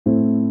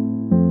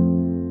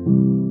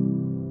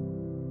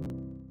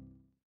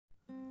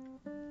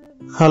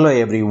Hello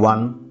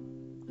everyone.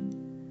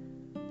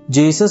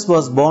 Jesus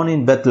was born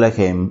in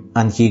Bethlehem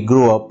and he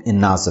grew up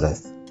in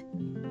Nazareth.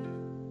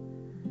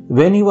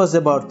 When he was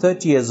about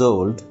 30 years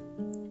old,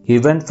 he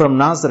went from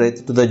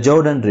Nazareth to the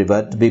Jordan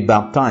River to be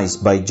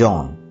baptized by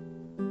John,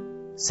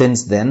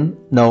 since then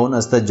known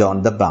as the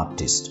John the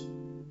Baptist.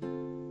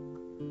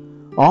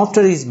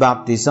 After his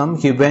baptism,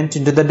 he went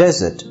into the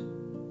desert,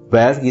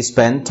 where he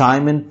spent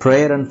time in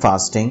prayer and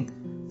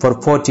fasting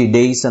for 40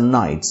 days and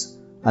nights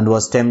and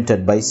was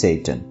tempted by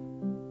Satan.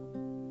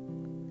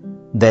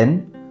 Then,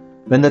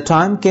 when the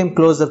time came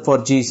closer for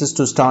Jesus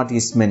to start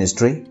his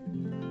ministry,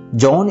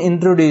 John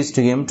introduced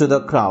him to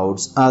the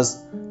crowds as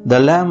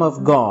the Lamb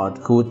of God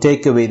who would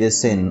take away the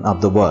sin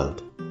of the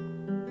world.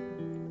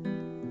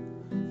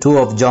 Two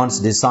of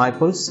John's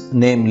disciples,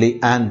 namely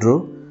Andrew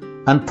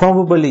and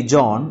probably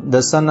John,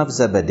 the son of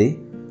Zebedee,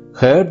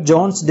 heard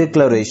John's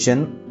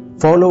declaration,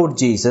 followed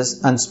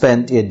Jesus and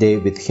spent a day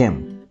with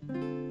him.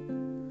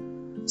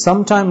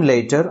 Sometime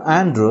later,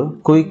 Andrew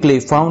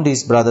quickly found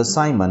his brother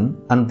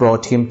Simon and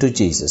brought him to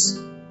Jesus.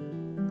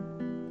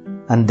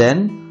 And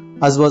then,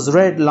 as was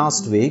read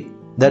last week,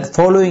 that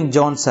following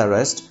John's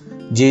arrest,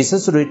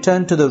 Jesus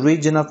returned to the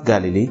region of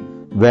Galilee,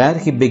 where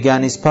he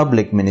began his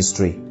public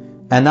ministry,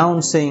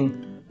 announcing,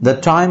 "The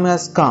time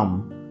has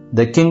come,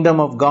 the kingdom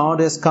of God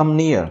has come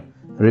near,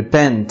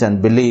 repent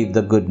and believe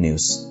the good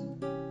news."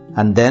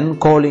 And then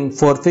calling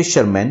 4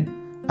 fishermen,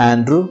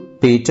 Andrew,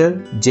 Peter,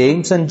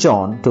 James and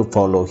John, to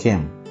follow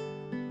him.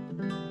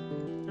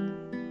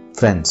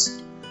 Friends,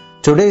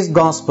 today's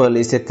gospel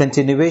is a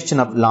continuation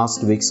of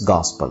last week's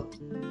gospel.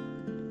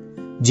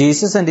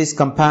 Jesus and his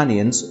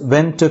companions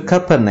went to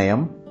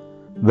Capernaum,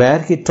 where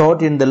he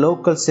taught in the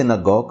local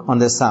synagogue on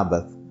the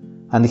Sabbath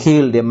and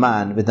healed a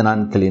man with an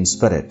unclean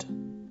spirit.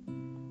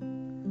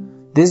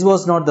 This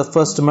was not the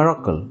first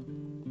miracle.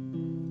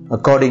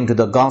 According to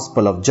the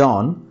Gospel of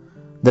John,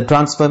 the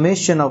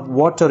transformation of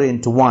water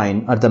into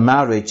wine at the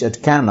marriage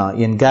at Cana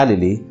in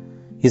Galilee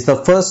is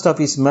the first of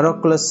his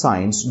miraculous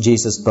signs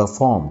Jesus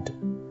performed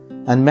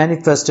and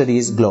manifested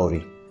his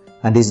glory,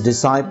 and his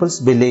disciples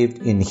believed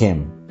in him.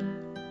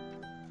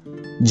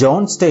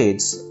 John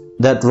states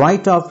that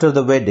right after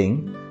the wedding,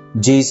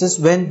 Jesus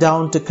went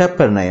down to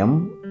Capernaum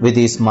with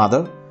his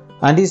mother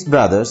and his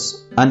brothers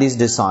and his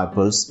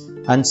disciples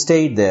and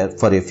stayed there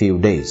for a few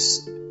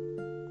days.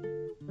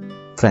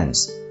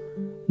 Friends,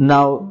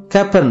 now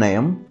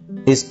Capernaum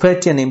is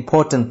pretty an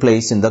important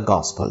place in the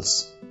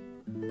Gospels.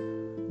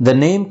 The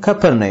name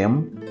Capernaum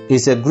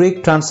is a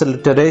Greek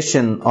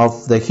transliteration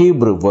of the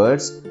Hebrew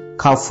words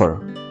Kafar,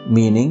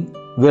 meaning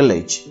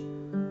village,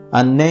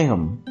 and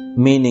Nahum,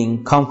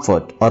 meaning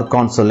comfort or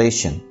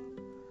consolation.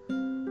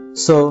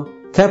 So,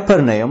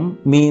 Capernaum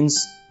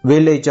means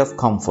village of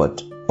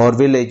comfort or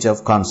village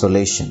of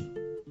consolation.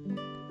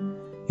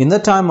 In the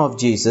time of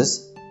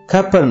Jesus,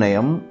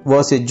 Capernaum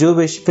was a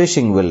Jewish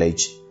fishing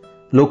village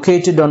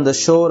located on the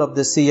shore of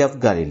the Sea of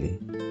Galilee.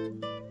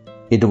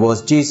 It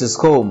was Jesus'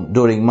 home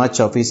during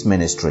much of his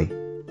ministry.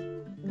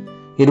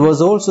 It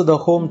was also the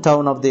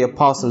hometown of the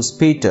apostles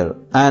Peter,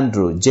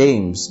 Andrew,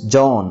 James,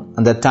 John,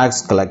 and the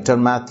tax collector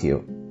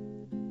Matthew.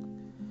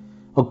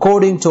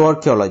 According to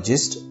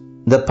archaeologists,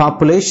 the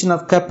population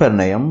of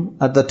Capernaum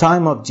at the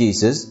time of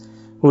Jesus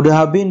would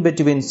have been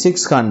between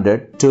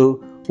 600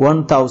 to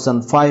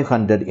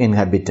 1,500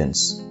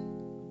 inhabitants.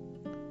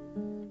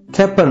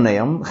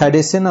 Capernaum had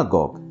a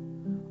synagogue.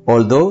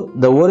 Although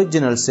the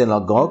original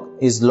synagogue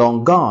is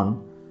long gone,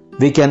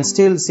 we can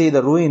still see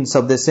the ruins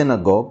of the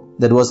synagogue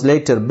that was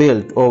later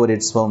built over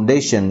its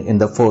foundation in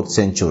the 4th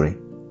century.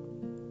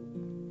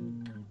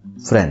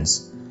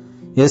 Friends,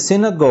 a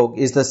synagogue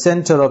is the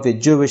center of a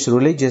Jewish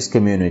religious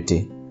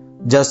community,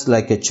 just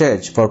like a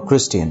church for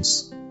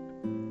Christians.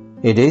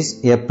 It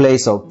is a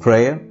place of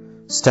prayer,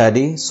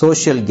 study,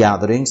 social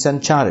gatherings,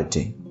 and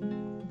charity.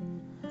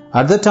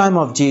 At the time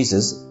of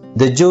Jesus,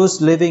 the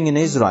Jews living in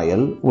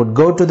Israel would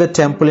go to the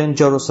temple in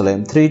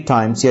Jerusalem 3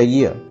 times a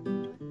year.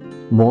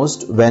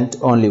 Most went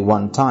only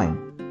one time,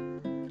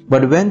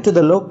 but went to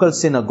the local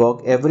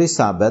synagogue every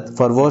Sabbath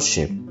for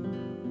worship.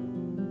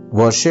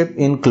 Worship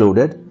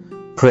included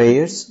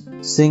prayers,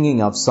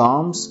 singing of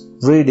psalms,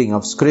 reading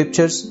of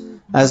scriptures,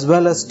 as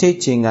well as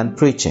teaching and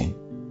preaching.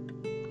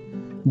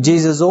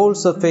 Jesus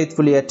also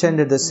faithfully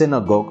attended the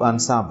synagogue on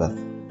Sabbath.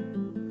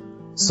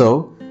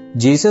 So,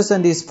 Jesus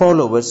and his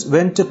followers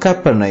went to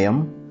Capernaum.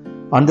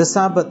 On the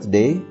Sabbath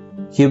day,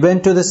 he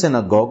went to the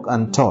synagogue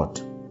and taught.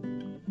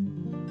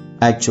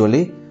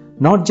 Actually,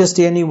 not just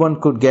anyone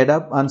could get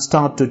up and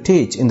start to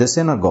teach in the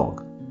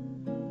synagogue.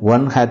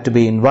 One had to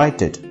be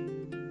invited.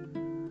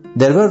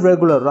 There were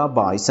regular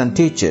rabbis and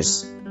teachers,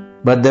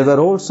 but there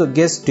were also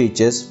guest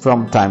teachers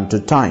from time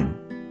to time.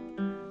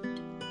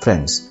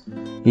 Friends,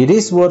 it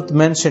is worth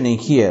mentioning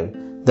here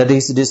that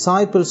his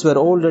disciples were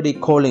already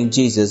calling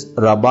Jesus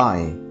Rabbi,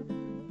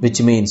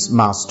 which means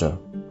master.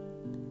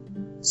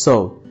 So,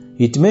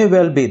 it may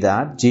well be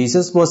that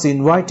Jesus was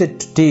invited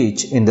to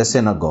teach in the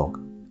synagogue.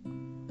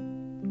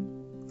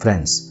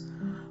 Friends,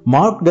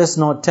 Mark does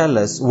not tell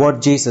us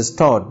what Jesus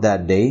taught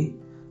that day,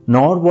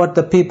 nor what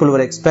the people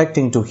were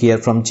expecting to hear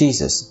from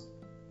Jesus.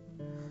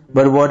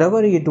 But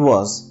whatever it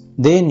was,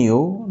 they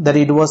knew that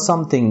it was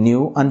something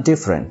new and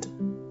different.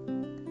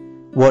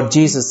 What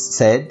Jesus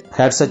said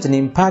had such an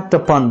impact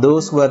upon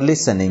those who were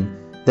listening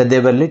that they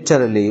were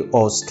literally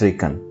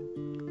awe-stricken.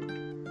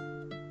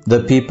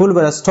 The people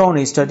were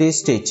astonished at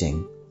his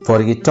teaching,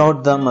 for he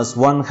taught them as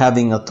one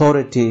having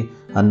authority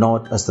and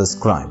not as the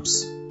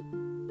scribes.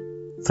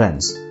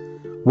 Friends,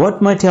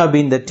 what might have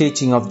been the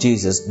teaching of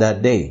Jesus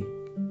that day?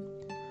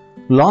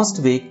 Last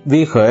week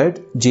we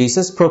heard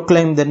Jesus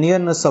proclaim the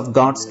nearness of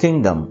God's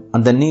kingdom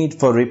and the need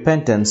for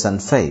repentance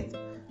and faith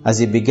as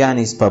he began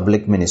his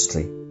public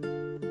ministry.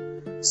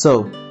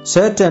 So,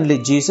 certainly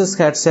Jesus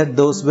had said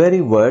those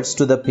very words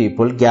to the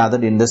people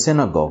gathered in the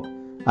synagogue,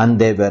 and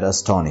they were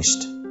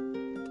astonished.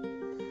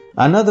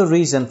 Another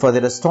reason for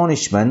their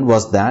astonishment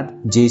was that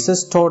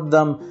Jesus taught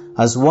them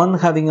as one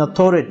having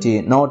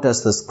authority, not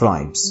as the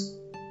scribes.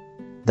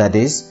 That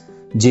is,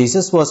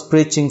 Jesus was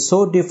preaching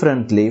so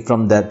differently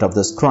from that of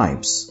the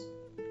scribes.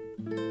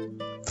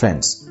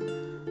 Friends,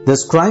 the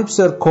scribes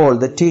were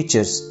called the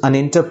teachers and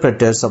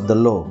interpreters of the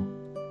law.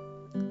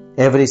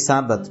 Every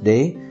Sabbath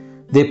day,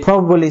 they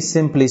probably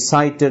simply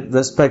cited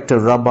respected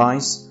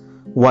rabbis,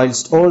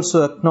 whilst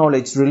also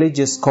acknowledged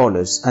religious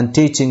scholars and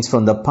teachings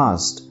from the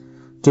past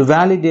to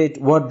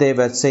validate what they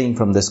were saying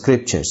from the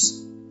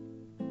scriptures.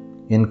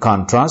 In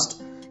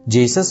contrast,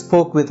 Jesus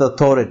spoke with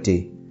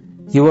authority.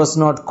 He was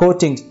not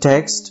quoting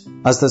text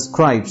as the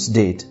scribes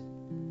did.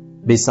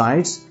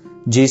 Besides,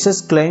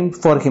 Jesus claimed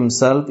for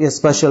himself a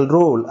special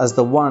role as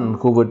the one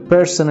who would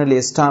personally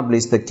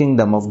establish the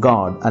kingdom of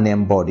God and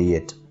embody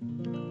it.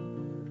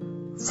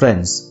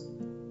 Friends,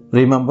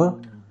 remember,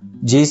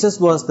 Jesus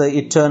was the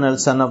eternal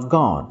Son of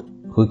God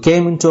who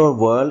came into our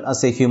world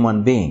as a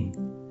human being.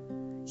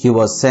 He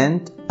was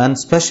sent and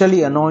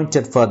specially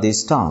anointed for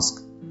this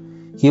task.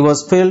 He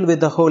was filled with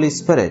the Holy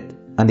Spirit,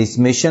 and his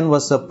mission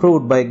was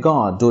approved by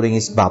God during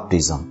his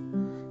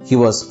baptism. He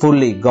was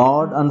fully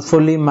God and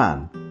fully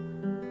man.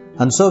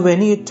 And so when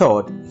he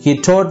taught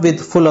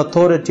with full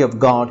authority of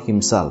God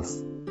himself.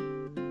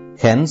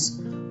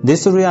 Hence,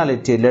 this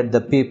reality led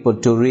the people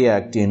to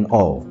react in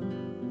awe.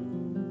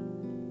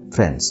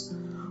 Friends,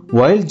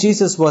 while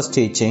Jesus was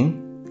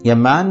teaching, a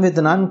man with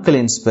an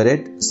unclean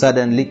spirit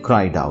suddenly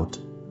cried out,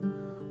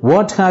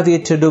 "What have you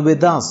to do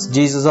with us,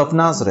 Jesus of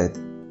Nazareth?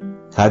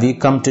 Have you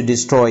come to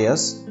destroy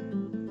us?"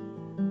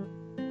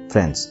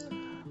 Friends,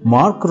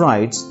 Mark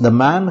writes the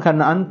man had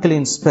an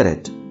unclean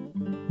spirit,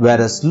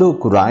 whereas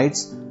Luke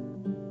writes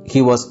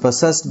he was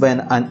possessed by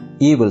an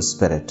evil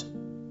spirit.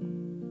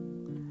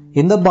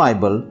 In the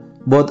Bible,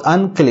 both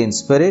unclean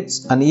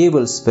spirits and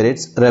evil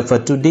spirits refer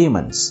to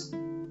demons.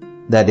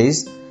 That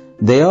is,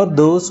 they are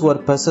those who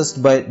are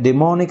possessed by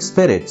demonic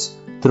spirits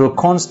through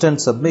constant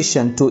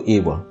submission to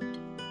evil.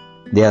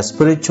 They are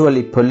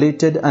spiritually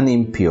polluted and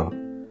impure.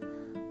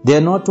 They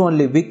are not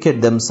only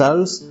wicked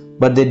themselves,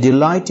 but they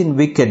delight in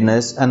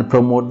wickedness and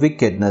promote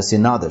wickedness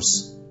in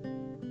others.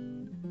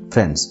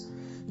 Friends,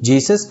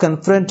 Jesus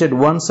confronted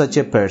one such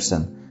a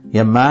person,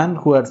 a man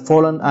who had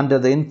fallen under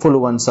the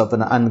influence of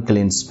an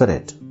unclean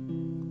spirit.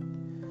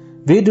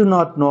 We do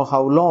not know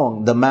how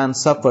long the man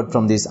suffered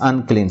from this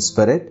unclean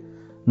spirit,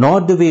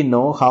 nor do we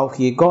know how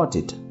he got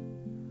it.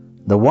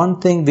 The one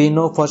thing we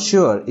know for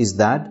sure is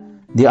that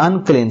the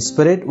unclean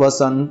spirit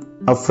was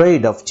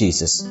afraid of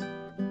Jesus.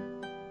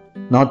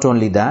 Not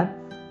only that,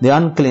 the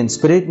unclean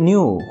spirit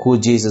knew who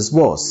Jesus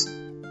was.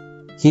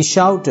 He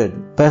shouted,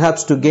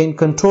 perhaps to gain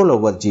control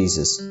over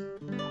Jesus,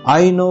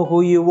 "I know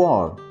who you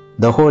are,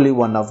 the Holy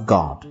One of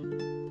God."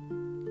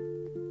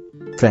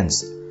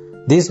 Friends,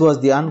 this was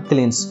the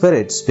unclean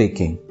spirit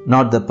speaking,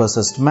 not the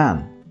possessed man.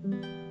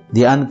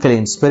 The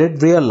unclean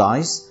spirit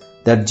realized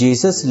that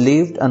Jesus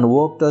lived and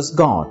walked as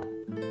God.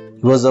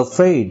 He was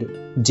afraid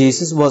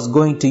Jesus was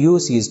going to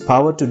use his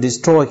power to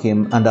destroy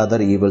him and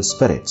other evil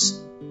spirits.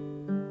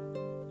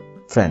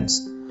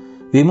 Friends,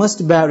 we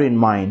must bear in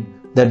mind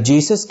that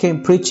Jesus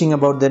came preaching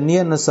about the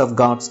nearness of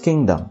God's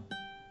kingdom,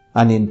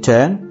 and in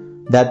turn,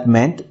 that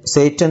meant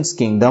Satan's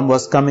kingdom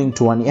was coming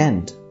to an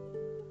end.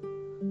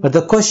 But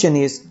the question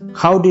is,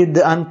 how did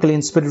the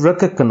unclean spirit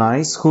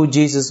recognize who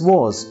Jesus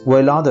was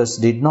while others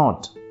did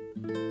not?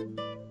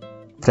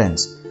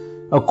 Friends,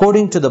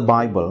 according to the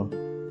Bible,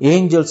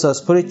 angels are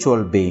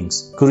spiritual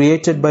beings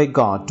created by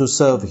God to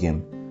serve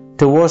Him,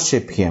 to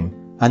worship Him,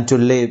 and to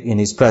live in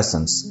His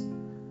presence.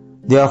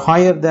 They are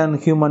higher than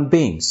human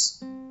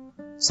beings.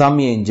 Some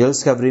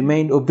angels have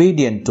remained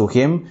obedient to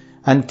Him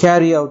and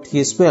carry out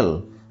His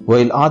will,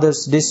 while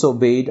others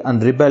disobeyed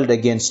and rebelled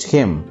against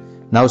Him,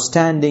 now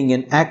standing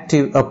in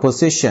active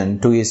opposition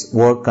to His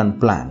work and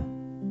plan.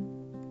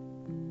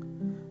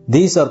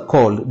 These are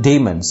called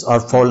demons or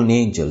fallen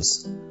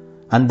angels,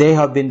 and they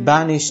have been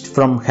banished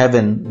from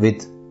heaven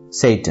with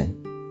Satan.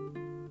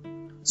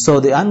 So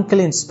the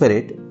unclean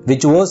spirit,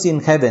 which was in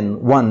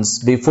heaven once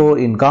before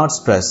in God's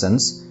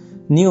presence,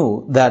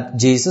 knew that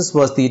Jesus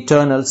was the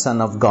eternal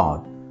Son of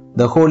God,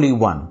 the Holy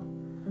One,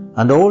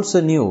 and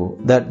also knew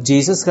that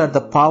Jesus had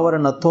the power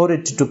and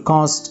authority to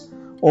cast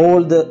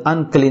all the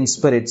unclean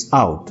spirits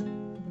out,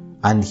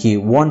 and he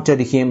wanted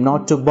him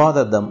not to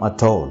bother them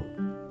at all.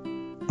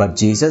 But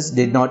Jesus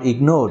did not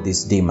ignore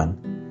this demon.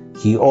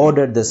 He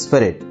ordered the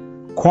spirit,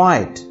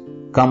 "Quiet,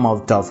 come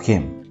out of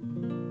him."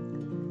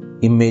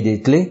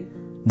 Immediately,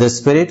 the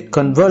spirit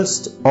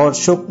convulsed or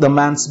shook the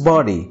man's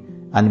body,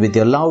 and with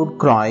a loud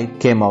cry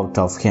came out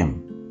of him.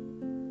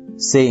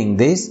 Seeing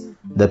this,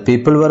 the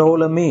people were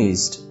all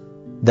amazed,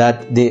 that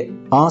they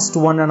asked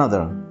one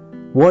another,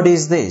 "What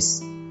is this?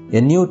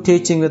 A new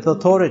teaching with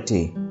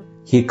authority.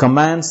 He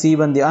commands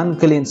even the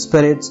unclean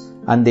spirits,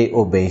 and they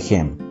obey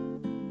him."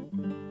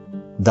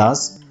 Thus,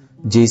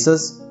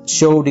 Jesus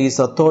showed his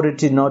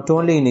authority not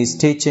only in his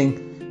teaching,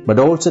 but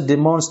also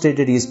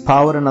demonstrated his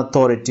power and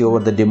authority over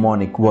the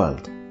demonic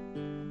world.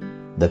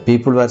 The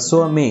people were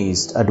so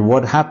amazed at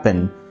what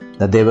happened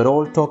that they were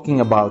all talking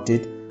about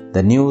it.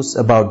 The news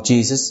about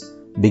Jesus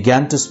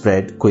began to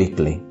spread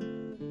quickly.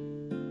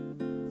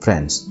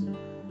 Friends,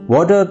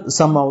 what are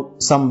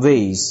some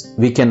ways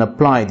we can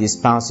apply this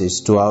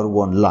passage to our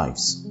own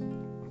lives?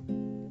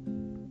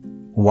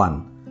 1.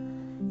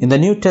 In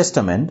the New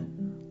Testament,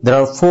 there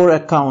are 4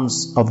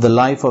 accounts of the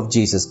life of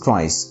Jesus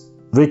Christ,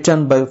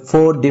 written by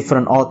 4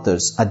 different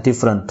authors at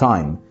different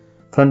times,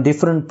 from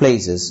different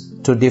places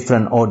to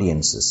different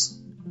audiences.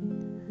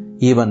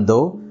 Even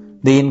though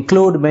they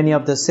include many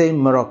of the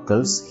same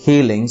miracles,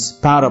 healings,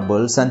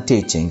 parables, and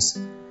teachings,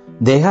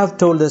 they have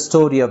told the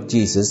story of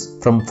Jesus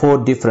from 4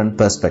 different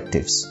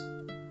perspectives.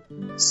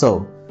 So,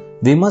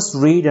 we must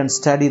read and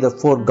study the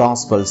 4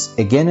 Gospels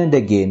again and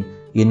again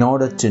in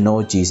order to know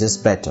Jesus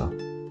better.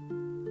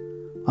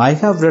 I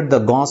have read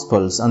the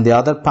Gospels and the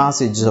other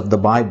passages of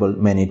the Bible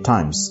many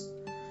times,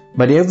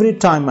 but every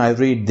time I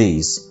read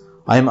these,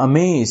 I am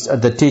amazed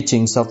at the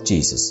teachings of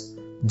Jesus,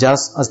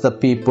 just as the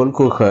people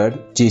who heard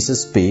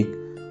Jesus speak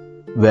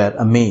were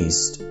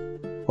amazed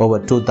over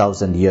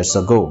 2000 years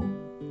ago.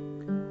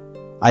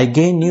 I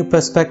gain new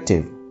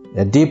perspective,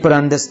 a deeper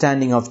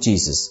understanding of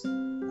Jesus,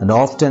 and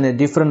often a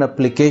different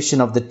application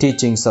of the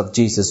teachings of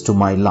Jesus to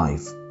my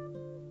life.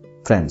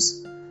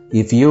 Friends,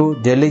 if you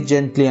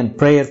diligently and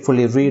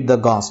prayerfully read the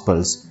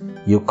Gospels,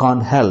 you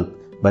can't help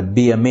but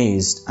be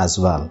amazed as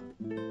well.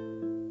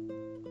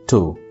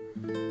 2.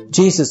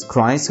 Jesus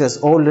Christ has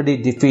already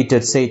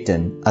defeated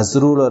Satan as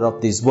ruler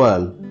of this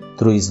world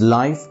through his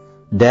life,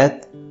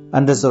 death,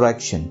 and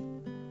resurrection,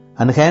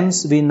 and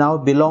hence we now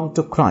belong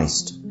to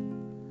Christ.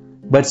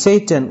 But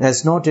Satan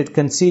has not yet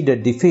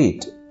conceded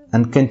defeat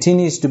and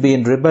continues to be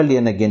in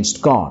rebellion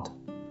against God.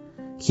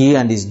 He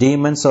and his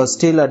demons are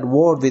still at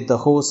war with the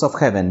hosts of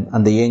heaven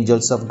and the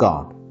angels of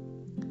God.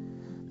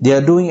 They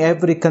are doing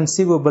every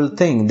conceivable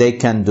thing they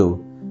can do: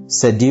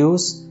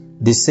 seduce,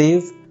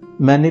 deceive,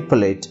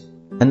 manipulate,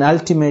 and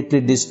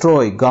ultimately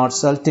destroy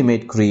God's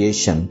ultimate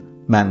creation,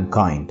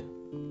 mankind.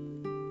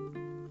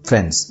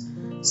 Friends,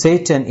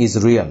 Satan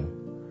is real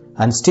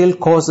and still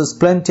causes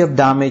plenty of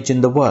damage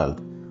in the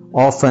world,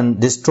 often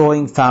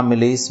destroying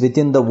families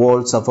within the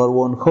walls of our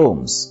own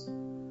homes.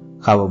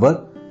 However,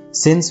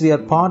 since we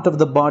are part of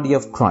the body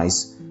of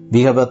Christ,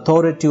 we have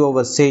authority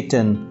over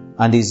Satan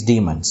and his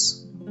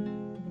demons.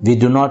 We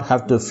do not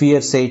have to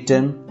fear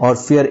Satan or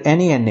fear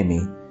any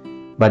enemy,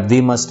 but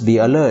we must be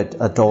alert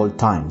at all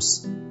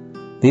times.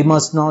 We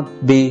must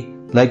not be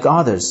like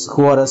others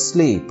who are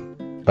asleep,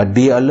 but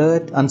be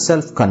alert and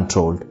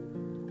self-controlled.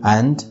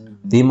 And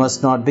we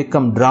must not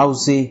become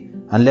drowsy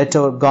and let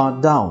our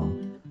guard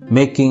down,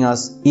 making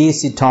us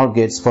easy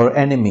targets for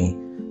enemy,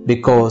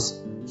 because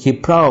he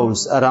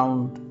prowls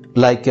around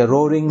like a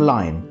roaring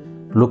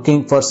lion,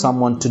 looking for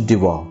someone to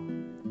devour.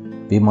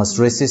 We must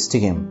resist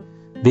him,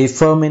 be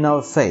firm in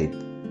our faith,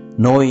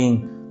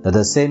 knowing that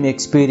the same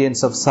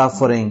experience of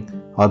suffering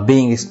are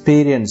being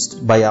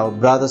experienced by our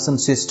brothers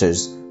and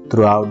sisters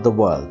throughout the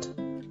world.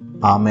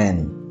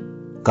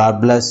 Amen.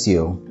 God bless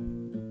you.